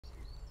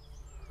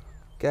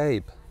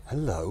Gabe,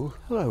 hello.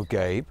 Hello,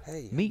 Gabe.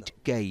 Hey. Meet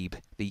Gabe,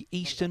 the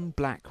eastern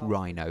black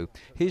rhino.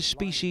 His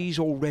species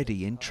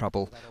already in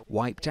trouble,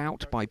 wiped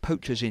out by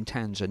poachers in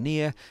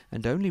Tanzania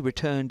and only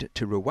returned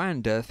to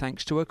Rwanda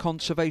thanks to a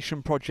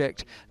conservation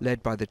project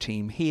led by the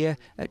team here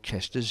at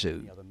Chester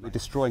Zoo. We're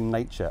destroying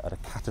nature at a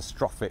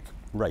catastrophic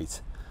rate,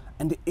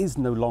 and it is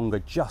no longer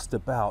just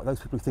about those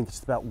people who think it's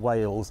just about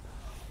whales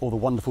or the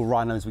wonderful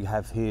rhinos we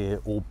have here,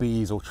 or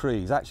bees or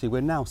trees. Actually,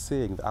 we're now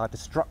seeing that our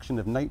destruction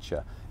of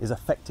nature is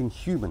affecting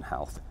human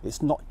health.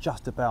 It's not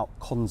just about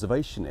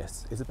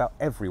conservationists, it's about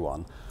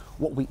everyone.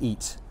 What we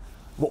eat,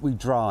 what we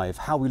drive,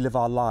 how we live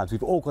our lives.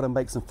 We've all got to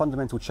make some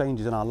fundamental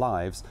changes in our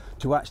lives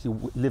to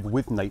actually live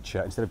with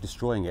nature instead of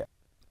destroying it.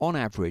 On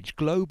average,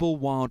 global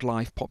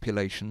wildlife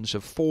populations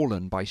have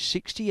fallen by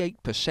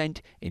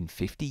 68% in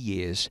 50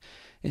 years.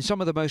 In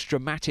some of the most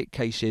dramatic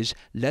cases,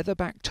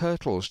 leatherback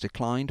turtles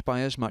declined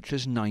by as much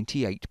as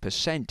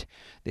 98%.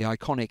 The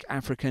iconic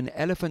African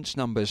elephant's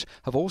numbers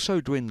have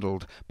also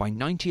dwindled by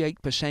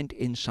 98%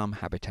 in some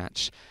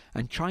habitats.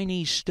 And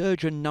Chinese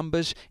sturgeon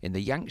numbers in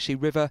the Yangtze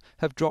River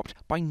have dropped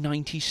by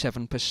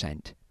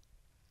 97%.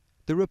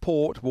 The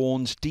report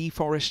warns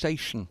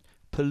deforestation,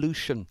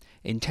 pollution,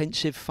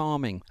 intensive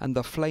farming and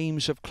the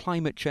flames of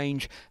climate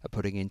change are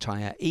putting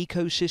entire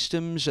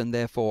ecosystems and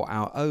therefore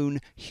our own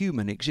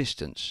human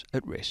existence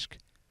at risk.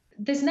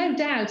 There's no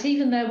doubt,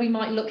 even though we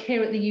might look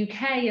here at the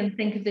UK and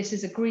think of this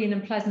as a green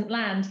and pleasant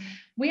land,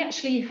 we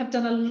actually have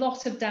done a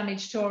lot of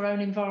damage to our own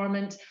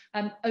environment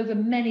over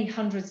many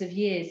hundreds of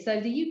years.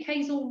 So the UK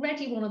is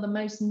already one of the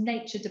most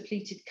nature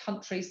depleted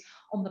countries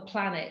on the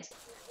planet.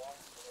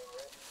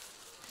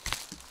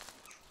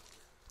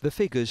 The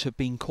figures have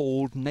been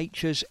called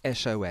nature's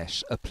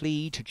SOS, a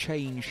plea to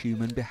change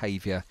human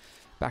behaviour.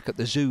 Back at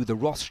the zoo, the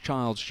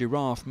Rothschild's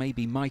giraffe may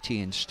be mighty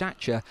in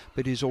stature,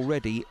 but is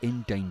already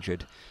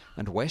endangered.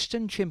 And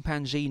western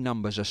chimpanzee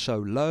numbers are so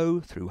low,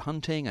 through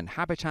hunting and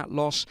habitat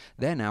loss,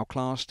 they're now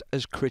classed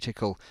as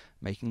critical,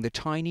 making the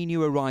tiny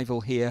new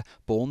arrival here,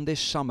 born this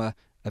summer,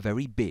 a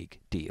very big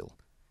deal.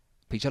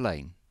 Peter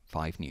Lane,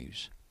 5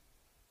 News.